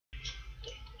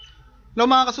Hello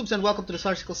mga kasubs and welcome to the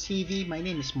Sarsicles TV. My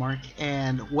name is Mark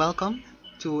and welcome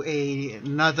to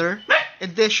another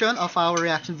edition of our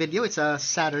reaction video. It's a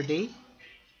Saturday.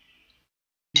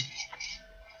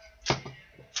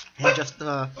 I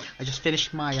just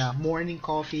finished my morning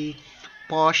coffee.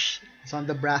 Posh is on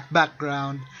the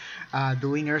background,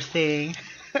 doing her thing,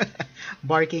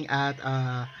 barking at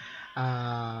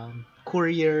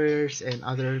couriers and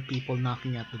other people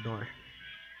knocking at the door.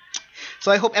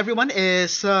 So I hope everyone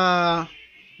is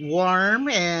warm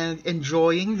and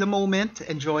enjoying the moment,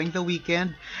 enjoying the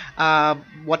weekend.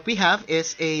 What we have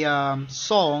is a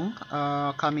song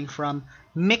coming from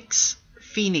Mix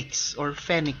Phoenix or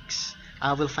Fenix.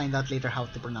 We'll find out later how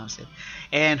to pronounce it.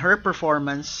 And her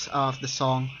performance of the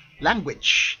song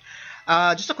Language.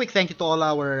 Just a quick thank you to all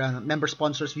our member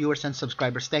sponsors, viewers, and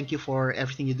subscribers. Thank you for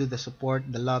everything you do, the support,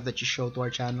 the love that you show to our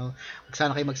channel. Huwag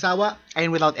sana kayo magsawa.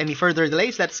 And without any further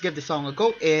delays, let's give the song a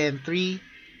go in 3,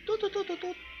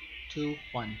 2,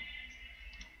 1.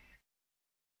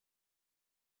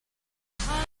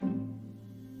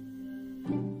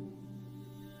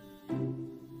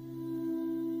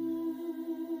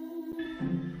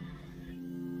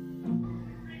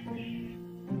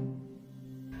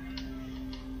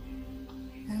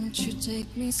 Won't you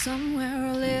take me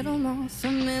somewhere a little more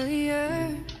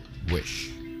familiar?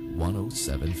 Wish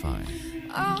 1075.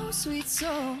 Oh, sweet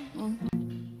soul,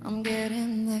 I'm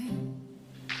getting there.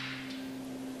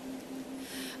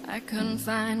 I couldn't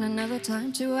find another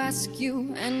time to ask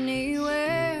you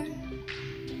anywhere.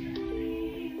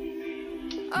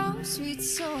 Oh, sweet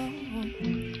soul,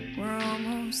 we're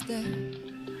almost there.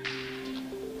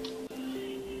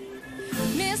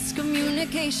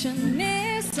 Miscommunication,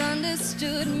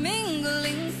 misunderstood,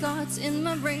 mingling thoughts in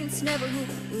my brains never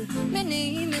good.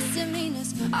 Many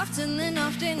misdemeanors, often and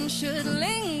often should.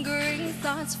 Lingering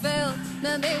thoughts felt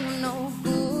that they were no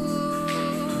good.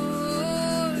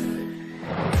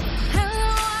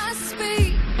 Hello, I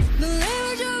speak the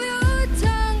language of your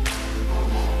tongue.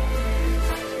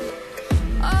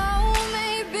 Oh,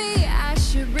 maybe I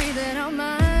should breathe it on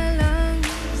my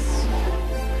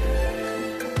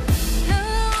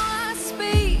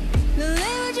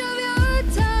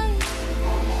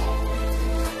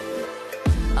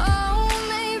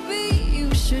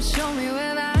show me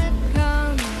where that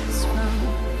comes from.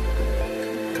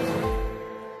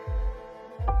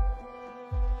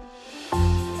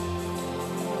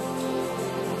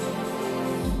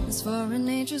 This foreign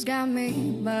nature's got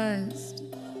me buzzed.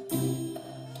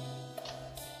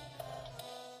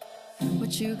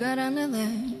 What you got under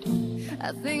there?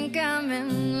 I think I'm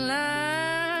in love.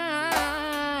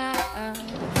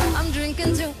 I'm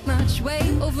drinking too much, way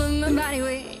over my body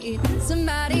weight.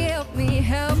 Somebody help me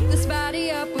help this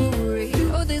body operate.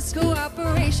 Oh, this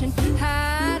cooperation,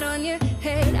 hide on your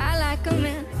head. I like a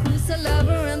man who's a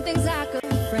lover and thinks like a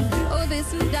friend. Oh,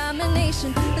 this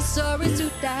domination, the sorry to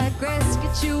digress.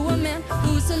 Get you a man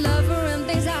who's a lover and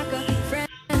thinks like a friend.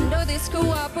 Oh, this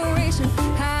cooperation,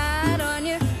 hide on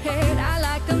your head. I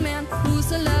like a man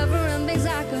who's a lover and thinks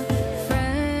like a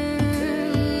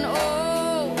friend.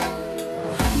 Oh,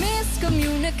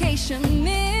 miscommunication,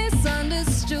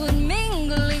 misunderstood,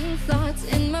 mingling thoughts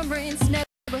in my brain's never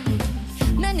heard.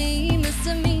 Many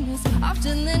misdemeanors,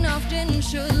 often and often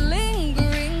should.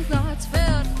 Lingering thoughts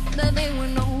felt that they were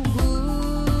no good.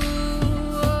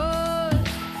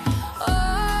 Oh,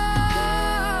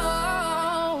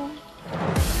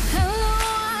 hello,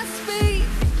 I speak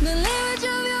the language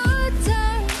of your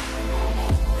tongue.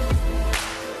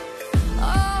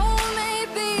 Oh,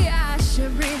 maybe I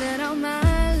should breathe it on my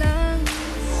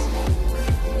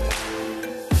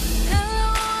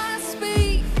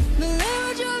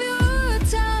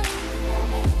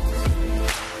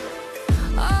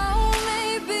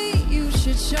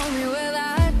show me where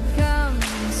that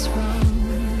comes from.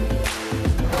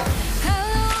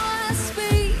 Hello, I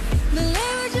speak the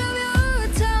language of your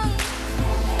tongue.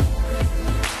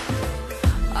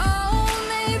 Oh,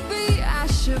 maybe I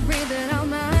should breathe it on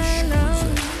my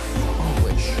lungs.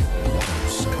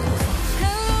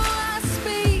 Hello, I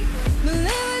speak the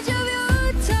language of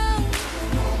your tongue.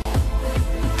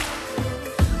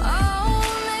 Oh,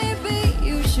 maybe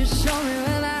you should show me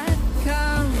where that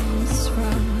comes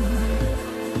from.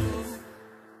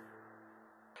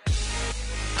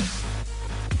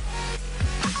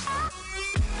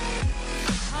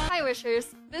 Hi Wishers,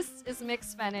 this is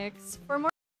Mix Fenix. For more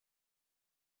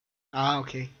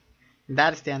Okay.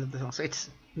 That is the end of the song. So it's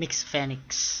Mix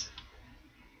Phoenix.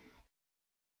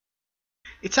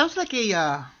 It sounds like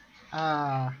a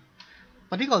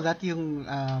what do you call that? Yung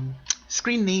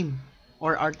screen name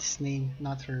or artist name,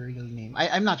 not her real name.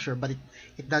 I'm not sure, but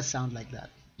it does sound like that.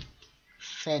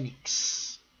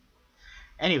 Fenix.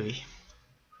 Anyway,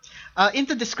 in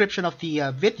the description of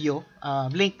the video,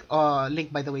 link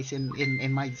by the way is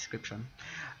in my description.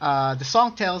 The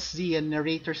song tells the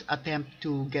narrator's attempt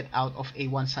to get out of a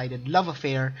one-sided love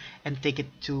affair and take it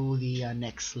to the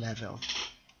next level.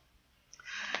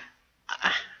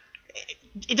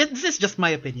 This is just my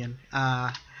opinion.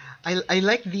 I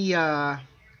like the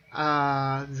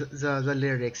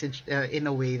lyrics in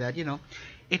a way that, you know,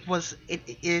 it was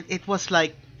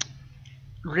like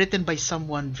written by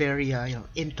someone very you know,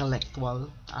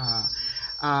 intellectual.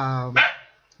 Um,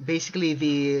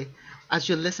 Basically, as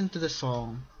you listen to the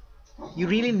song, you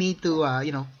really need to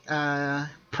you know,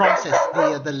 process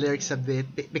the lyrics a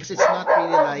bit, because it's not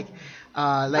really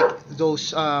like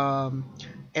those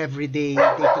everyday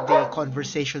day-to-day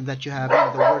conversation that you have, you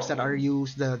know, the words that are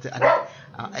used, the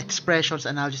expressions,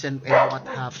 analogies, and what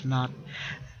have not.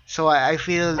 So I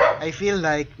feel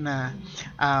like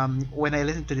when I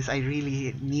listen to this, I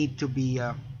really need to be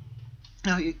you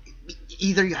know,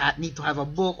 either need to have a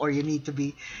book, or you need to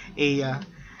be a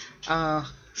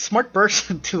smart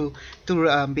person to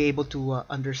be able to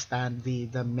understand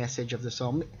the message of the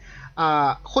song.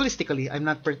 Holistically,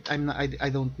 I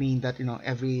don't mean that, you know,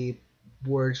 every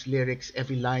words, lyrics,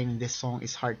 every line in this song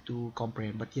is hard to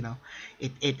comprehend, but you know,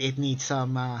 it needs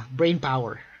some brain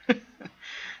power.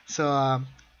 So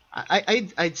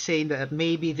I'd say that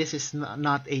maybe this is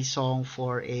not a song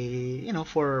for a, you know,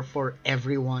 for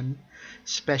everyone,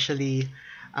 especially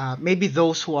maybe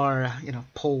those who are, you know,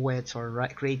 poets or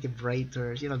creative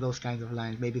writers, you know, those kinds of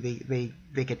lines. Maybe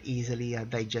they can easily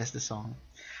digest the song.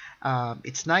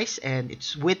 It's nice, and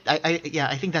it's yeah,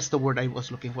 I think that's the word I was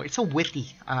looking for. It's a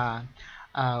witty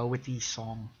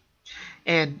song,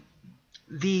 and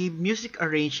the music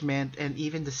arrangement and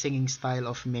even the singing style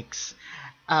of Mix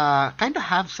kind of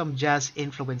have some jazz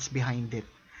influence behind it.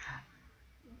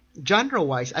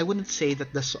 Genre-wise, I wouldn't say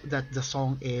that the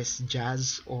song is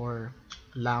jazz or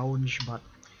lounge, but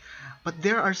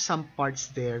there are some parts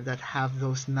there that have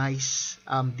those nice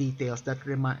details that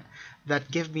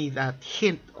give me that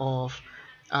hint of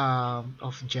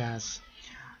jazz.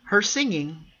 Her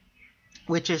singing,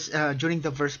 which is during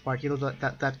the verse part, you know,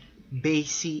 that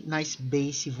bassy, nice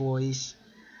bassy voice,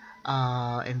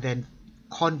 and then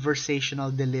conversational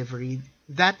delivery.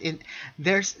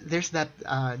 There's that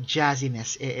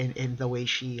jazziness in the way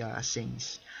she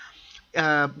sings.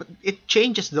 But it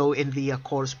changes though in the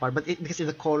chorus part. Because in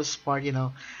the chorus part, you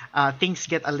know, things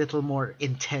get a little more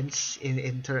intense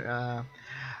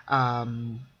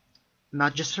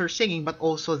not just her singing, but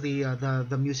also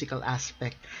the musical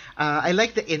aspect. I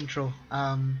like the intro.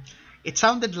 It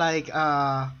sounded like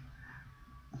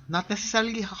not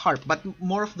necessarily harp, but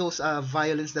more of those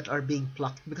violins that are being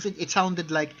plucked, because it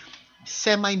sounded like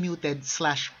semi-muted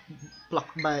slash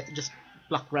plucked by just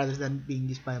plucked rather than being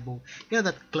used by a bow. You know,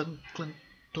 that clunk clunk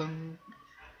clunk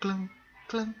clunk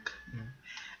clunk.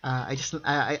 Yeah.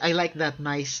 I like that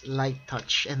nice light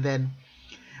touch, and then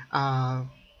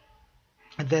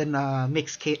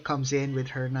Mix Kate comes in with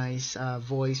her nice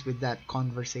voice with that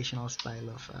conversational style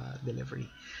of delivery.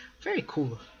 Very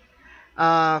cool.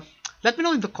 Let me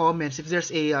know in the comments if there's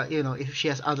a you know, if she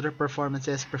has other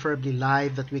performances, preferably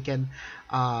live, that we can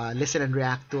listen and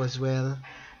react to as well,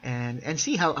 and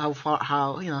see how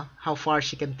far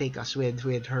she can take us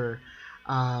with her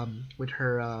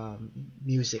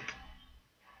music.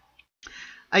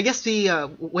 I guess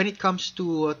when it comes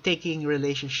to taking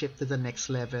relationship to the next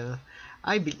level,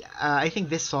 I think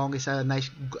this song is a nice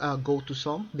go-to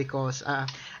song, because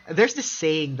there's this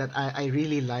saying that I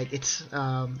really like. It's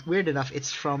weird enough.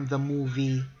 It's from the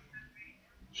movie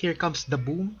Here Comes the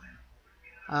Boom.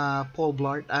 Paul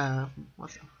Blart.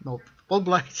 Paul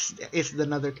Blart is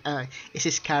another. Is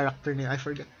his character name? I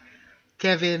forgot.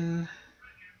 Kevin.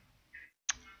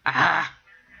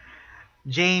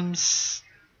 James.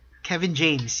 Kevin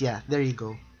James. Yeah, there you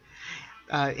go.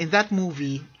 In that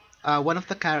movie, one of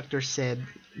the characters said,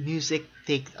 "Music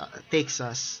takes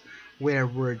us where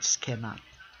words cannot."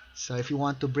 So if you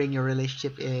want to bring your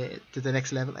relationship to the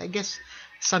next level, I guess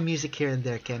some music here and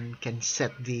there can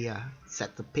set the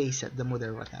pace, set the mood,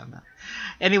 or whatever.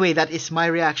 Anyway, that is my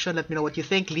reaction. Let me know what you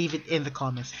think. Leave it in the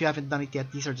comments. If you haven't done it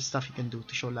yet, these are the stuff you can do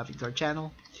to show love to our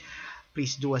channel.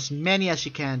 Please do as many as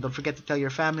you can. Don't forget to tell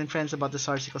your family and friends about the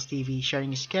Sarsicles TV.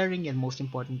 Sharing is caring, and most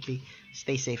importantly,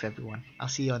 stay safe, everyone. I'll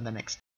see you on the next one.